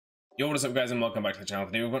Yo, what is up guys, and welcome back to the channel.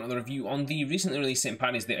 Today we've got another review on the recently released St.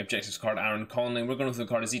 Paddy's Day objectives card, Connolly. We're going through the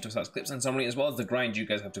card as stats, clips and summary, as well as the grind you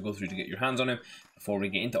guys have to go through to get your hands on him. Before we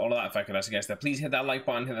get into all of that, if I could ask you guys to please hit that like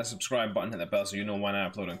button, hit that subscribe button, hit that bell so you know when I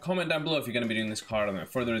upload, and comment down below if you're going to be doing this card. And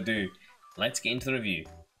without further ado, let's get into the review.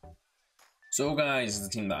 So guys, this is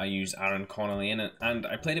the team that I used Connolly in it, and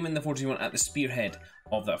I played him in the 4-2-1 at the spearhead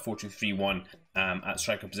of that 4-2-3-1 at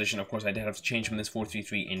striker position. Of course, I did have to change from this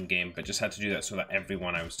 4-3-3 in game, but just had to do that so that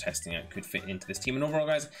everyone I was testing out could fit into this team. And overall,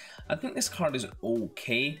 guys, I think this card is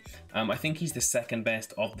okay. I think he's the second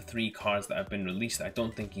best of the three cards that have been released. I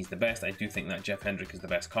don't think he's the best. I do think that Jeff Hendrick is the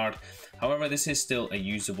best card. However, this is still a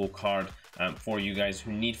usable card for you guys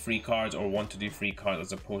who need free cards or want to do free cards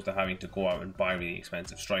as opposed to having to go out and buy really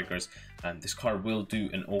expensive strikers. This card will do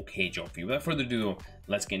an okay job for you. Without further ado though,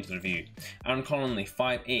 let's get into the review. Connolly,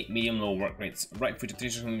 5'8", medium-low work rates, right-footed,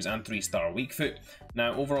 3-star moves and 3-star weak foot.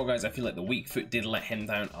 Now overall guys, I feel like the weak foot did let him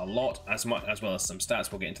down a lot, as well as some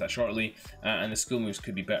stats. We'll get into that shortly, and the skill moves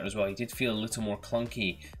could be better as well. He did feel a little more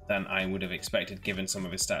clunky than I would have expected given some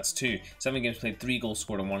of his stats too. 7 games played, 3 goals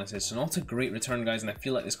scored and 1 assist, so not a great return guys, and I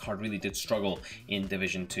feel like this card really did struggle in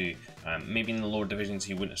Division 2. Maybe in the lower divisions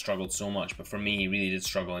he wouldn't have struggled so much, but for me he really did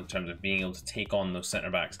struggle in terms of being able to take on those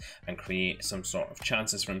centre backs and create some sort of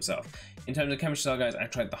chances for himself. In terms of chemistry style guys, I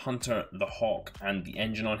tried the Hunter, the Hawk and the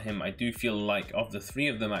Engine on him. I do feel like of the three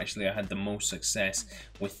of them actually I had the most success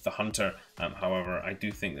with the Hunter. However, I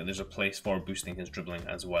do think that there's a place for boosting his dribbling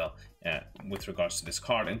as well with regards to this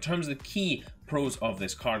card. In terms of the key pros of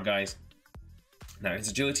this card guys, now his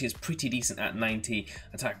agility is pretty decent at 90,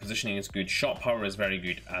 attack positioning is good, shot power is very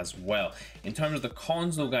good as well. In terms of the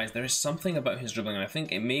cons though guys, there is something about his dribbling, and I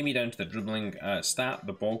think it may be down to the dribbling stat,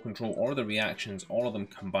 the ball control or the reactions, all of them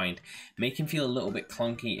combined make him feel a little bit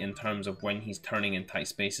clunky in terms of when he's turning in tight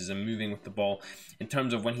spaces and moving with the ball. In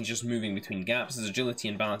terms of when he's just moving between gaps, his agility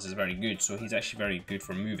and balance is very good, so he's actually very good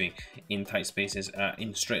for moving in tight spaces,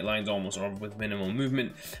 in straight lines almost, or with minimal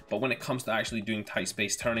movement. But when it comes to actually doing tight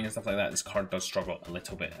space turning and stuff like that, this card does struggle a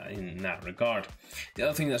little bit in that regard. The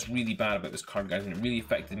other thing that's really bad about this card guys, and it really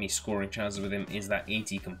affected me scoring chances with him, is that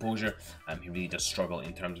 80 composure. He really does struggle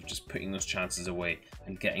in terms of just putting those chances away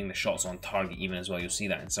and getting the shots on target even as well. You'll see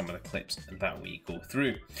that in some of the clips that we go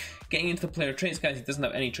through. Getting into the player traits guys, he doesn't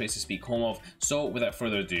have any traits to speak home of, so without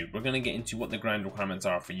further ado, we're going to get into what the grind requirements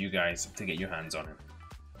are for you guys to get your hands on him.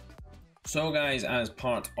 So guys, as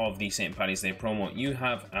part of the St. Paddy's Day promo, you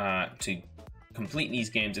have to complete these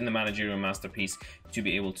games in the managerial masterpiece to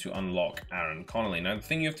be able to unlock Connolly. Now the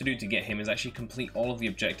thing you have to do to get him is actually complete all of the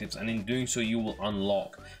objectives, and in doing so you will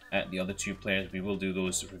unlock the other two players. We will do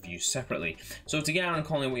those reviews separately. So to get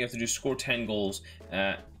Connolly, what you have to do is score 10 goals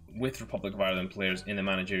with Republic of Ireland players in the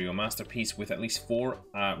managerial masterpiece, with at least 4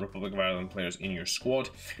 Republic of Ireland players in your squad.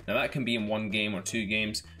 Now that can be in 1 game or 2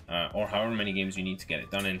 games, or however many games you need to get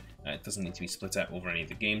it done in. It doesn't need to be split out over any of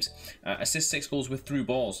the games. Assist 6 goals with through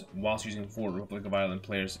balls whilst using 4 Republic of Ireland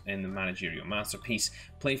players in the managerial masterpiece.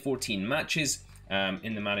 Play 14 matches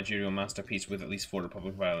in the managerial masterpiece with at least 4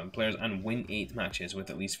 Republic of Ireland players, and win 8 matches with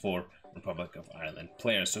at least 4 Republic of Ireland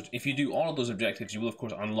players. So if you do all of those objectives, you will of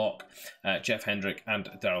course unlock Jeff Hendrick and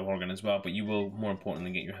Daryl Horgan as well, but you will more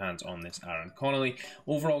importantly get your hands on this Connolly.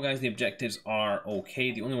 Overall guys, the objectives are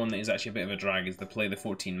okay. The only one that is actually a bit of a drag is the play the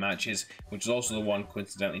 14 matches, which is also the one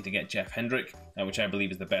coincidentally to get Jeff Hendrick, which I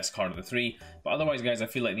believe is the best card of the 3. But otherwise guys, I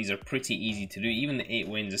feel like these are pretty easy to do. Even the 8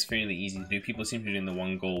 wins is fairly easy to do. People seem to be doing the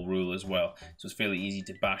 1 goal rule as well, so it's fairly easy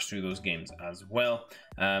to bash through those games as well.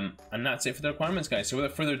 And that's it for the requirements guys. So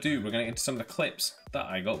without further ado, we're going to get into some of the clips that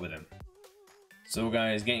I got with him. So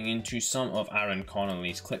guys, getting into some of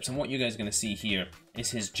Connolly's clips, and what you guys are going to see here is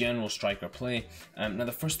his general striker play. Now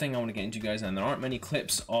the first thing I want to get into guys, and there aren't many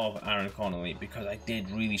clips of Connolly because I did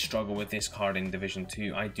really struggle with this card in Division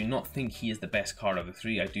 2. I do not think he is the best card of the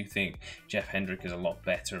 3. I do think Jeff Hendrick is a lot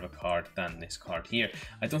better of a card than this card here.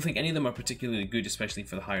 I don't think any of them are particularly good, especially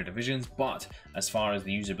for the higher divisions, but as far as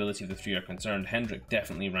the usability of the 3 are concerned, Hendrick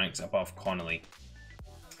definitely ranks above Connolly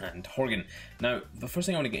and Horgan. Now the first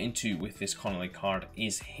thing I want to get into with this Connolly card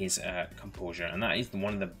is his composure, and that is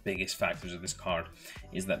one of the biggest factors of this card,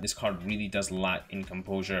 is that this card really does lack in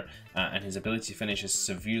composure, and his ability to finish is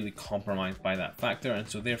severely compromised by that factor, and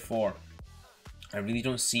so therefore I really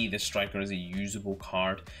don't see this striker as a usable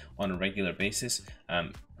card on a regular basis.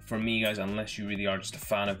 For me guys, unless you really are just a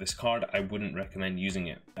fan of this card, I wouldn't recommend using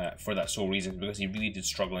it for that sole reason, because he really did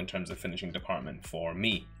struggle in terms of the finishing department for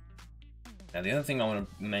me. Now the other thing I want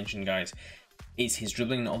to mention guys is his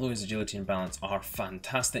dribbling. Although his agility and balance are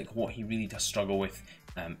fantastic, what he really does struggle with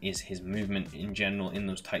is his movement in general in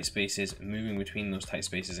those tight spaces, moving between those tight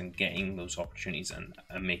spaces and getting those opportunities and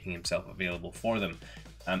making himself available for them.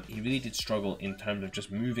 he really did struggle in terms of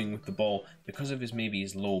just moving with the ball because of his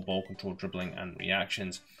low ball control, dribbling and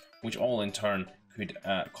reactions, which all in turn could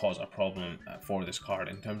cause a problem for this card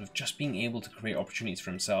in terms of just being able to create opportunities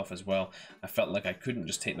for himself as well. I felt like I couldn't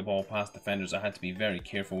just take the ball past defenders. I had to be very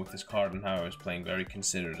careful with this card and how I was playing, very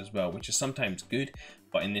considerate as well, which is sometimes good,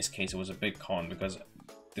 but in this case it was a big con because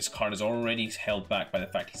this card is already held back by the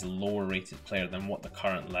fact he's a lower rated player than what the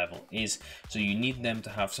current level is. So you need them to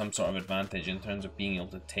have some sort of advantage in terms of being able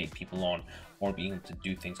to take people on or being able to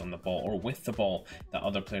do things on the ball or with the ball that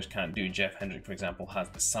other players can't do. Jeff Hendrick, for example, has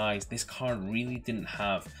the size. This card really didn't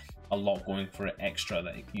have a lot going for it extra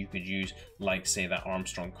that you could use, like say that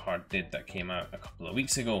Armstrong card did that came out a couple of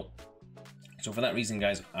weeks ago. So for that reason,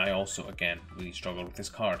 guys, I also, again, really struggled with this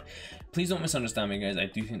card. Please don't misunderstand me, guys. I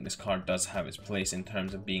do think this card does have its place in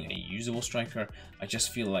terms of being a usable striker. I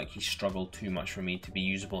just feel like he struggled too much for me to be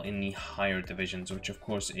usable in the higher divisions, which of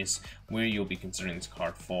course is where you'll be considering this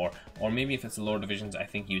card for. Or maybe if it's the lower divisions, I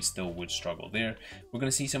think you still would struggle there. We're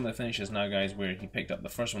going to see some of the finishes now, guys, where he picked up the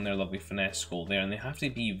first one there, lovely finesse goal there, and they have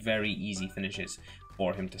to be very easy finishes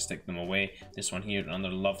for him to stick them away. This one here, another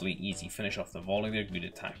lovely easy finish off the volley there, good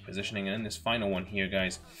attack positioning. And in this final one here,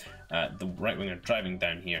 guys, the right winger driving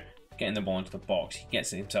down here, getting the ball into the box, he gets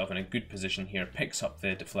himself in a good position here, picks up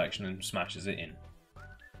the deflection and smashes it in.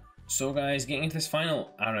 So guys, getting into this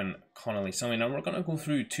final Aaron Connolly summary. Now we're not going to go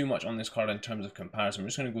through too much on this card in terms of comparison. We're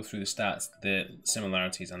just going to go through the stats, the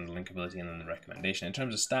similarities and the linkability, and then the recommendation. In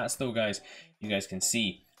terms of stats though, guys, you guys can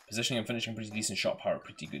see positioning and finishing pretty decent, shot power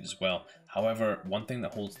pretty good as well. However, one thing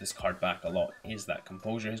that holds this card back a lot is that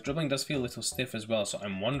composure. His dribbling does feel a little stiff as well, so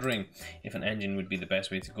I'm wondering if an engine would be the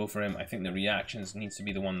best way to go for him. I think the reactions needs to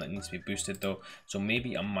be the one that needs to be boosted though, so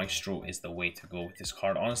maybe a maestro is the way to go with this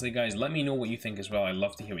card. Honestly guys, let me know what you think as well. I'd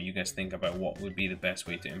love to hear what you guys think about what would be the best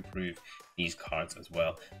way to improve these cards as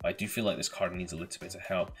well. But I do feel like this card needs a little bit of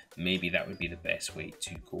help. Maybe that would be the best way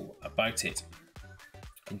to go about it.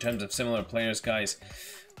 In terms of similar players, guys,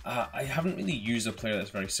 I haven't really used a player that's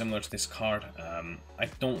very similar to this card. I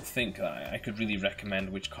don't think I could really recommend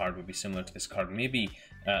which card would be similar to this card. Maybe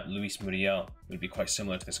Luis Muriel would be quite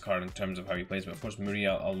similar to this card in terms of how he plays, but of course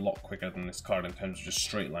Muriel a lot quicker than this card in terms of just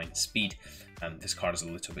straight line speed, and this card is a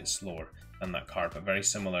little bit slower than that card, but very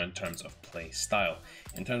similar in terms of play style.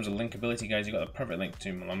 In terms of linkability, guys, you got a perfect link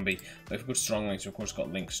to Malumbi, but if we go to strong links, of course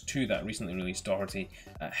got links to that recently released Doherty,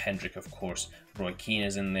 Hendrick, of course, Roy Keane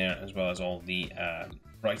is in there, as well as all the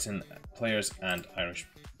Brighton players and Irish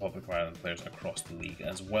Republic of Ireland players across the league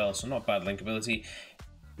as well, so not bad linkability.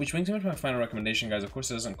 Which brings me to my final recommendation, guys. Of course,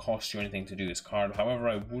 it doesn't cost you anything to do this card. However,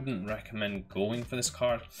 I wouldn't recommend going for this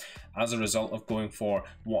card as a result of going for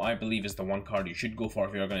what I believe is the one card you should go for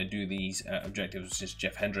if you're going to do these objectives, which is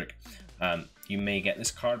Jeff Hendrick. You may get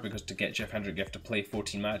this card because to get Jeff Hendrick you have to play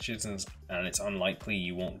 14 matches, and it's unlikely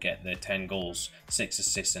you won't get the 10 goals, 6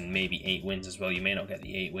 assists and maybe 8 wins as well. You may not get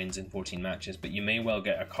the 8 wins in 14 matches, but you may well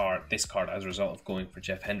get this card as a result of going for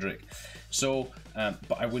Jeff Hendrick. So,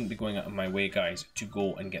 but I wouldn't be going out of my way, guys, to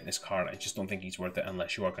go and get this card. I just don't think he's worth it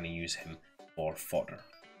unless you are going to use him for fodder.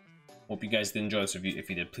 Hope you guys did enjoy this review. If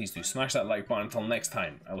you did, please do smash that like button. Until next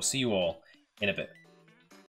time, I will see you all in a bit.